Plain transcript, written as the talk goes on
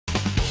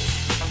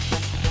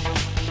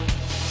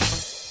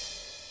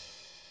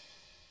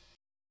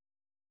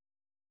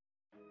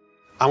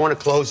I want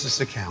to close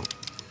this account.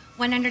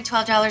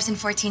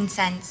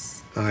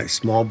 $112.14. All right,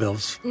 small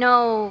bills.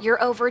 No,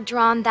 you're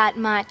overdrawn that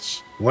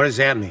much. What does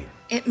that mean?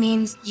 It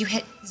means you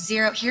hit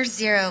zero. Here's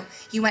zero.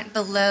 You went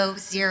below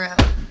zero.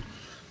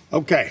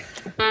 Okay.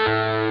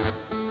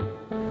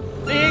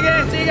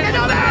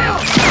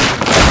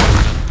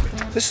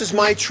 This is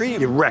my tree.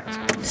 You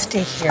wrecked.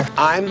 Stay here.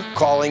 I'm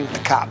calling the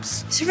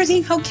cops. Is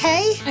everything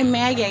okay? I'm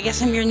Maggie. I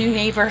guess I'm your new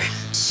neighbor.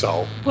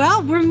 So?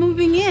 Well, we're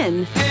moving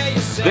in.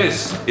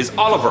 This is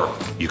Oliver.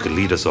 You can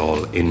lead us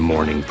all in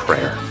morning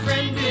prayer.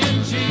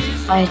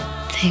 I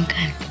think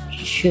I'm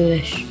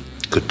Jewish.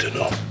 Good to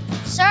know.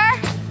 Sir,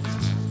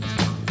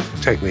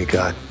 Take me,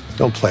 God.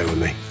 Don't play with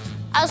me.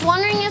 I was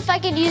wondering if I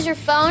could use your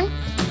phone.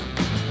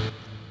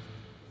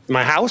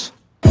 My house?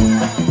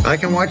 I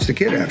can watch the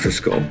kid after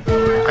school.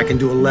 I can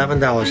do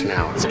 $11 an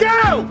hour. Let's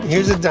go!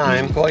 Here's a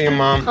dime. Call your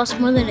mom. Costs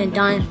more than a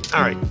dime.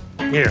 All right,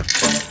 here.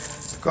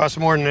 Costs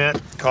more than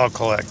that. Call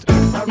collect.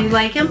 You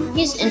like him?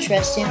 He's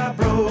interesting.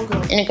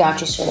 In a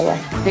grouchy sort of way.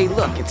 Hey,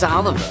 look, it's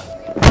Oliver.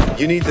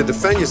 You need to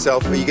defend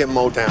yourself or you get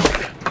mowed down.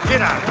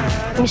 Get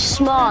out. I'm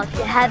small if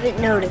you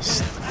haven't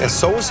noticed. And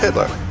so is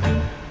Hitler.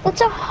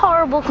 That's a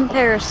horrible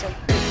comparison.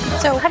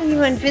 So, how do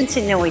you and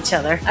Vincent know each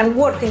other? I'm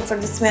working for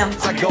this man.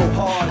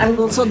 I'm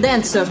also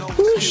dancer.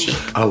 Who is she?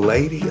 A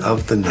lady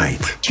of the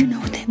night. Do you know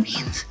what that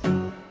means?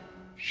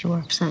 She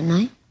works at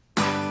night.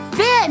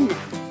 Vin!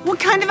 What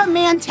kind of a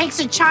man takes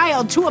a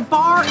child to a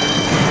bar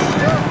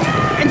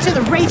and to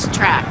the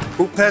racetrack?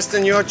 Who passed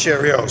in your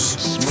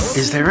Cheerios?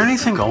 Is there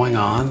anything going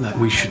on that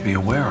we should be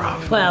aware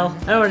of? Well,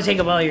 I don't want to take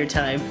up all your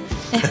time.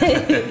 We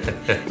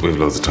have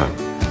loads of time.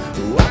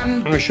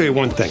 I'm gonna show you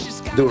one thing.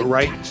 Do it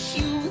right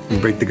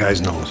and break the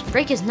guy's nose.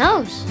 Break his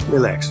nose.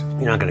 Relax.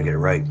 You're not gonna get it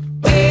right.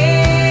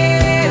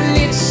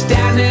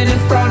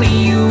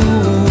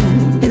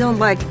 He don't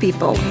like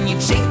people.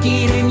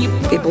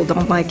 People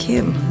don't like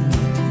him.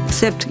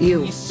 Except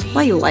you.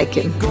 Why you like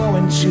him?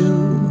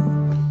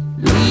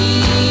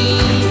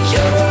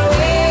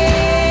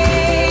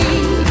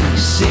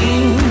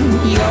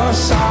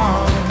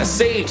 A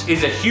saint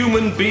is a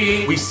human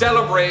being we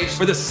celebrate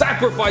for the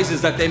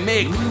sacrifices that they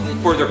make,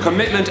 for their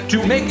commitment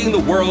to making the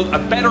world a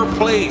better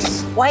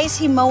place. Why is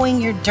he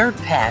mowing your dirt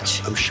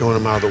patch? I'm showing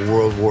him how the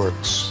world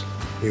works.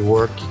 You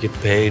work, you get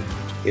paid,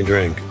 you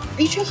drink.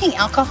 Are you drinking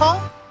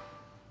alcohol?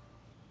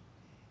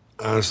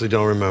 I honestly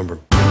don't remember.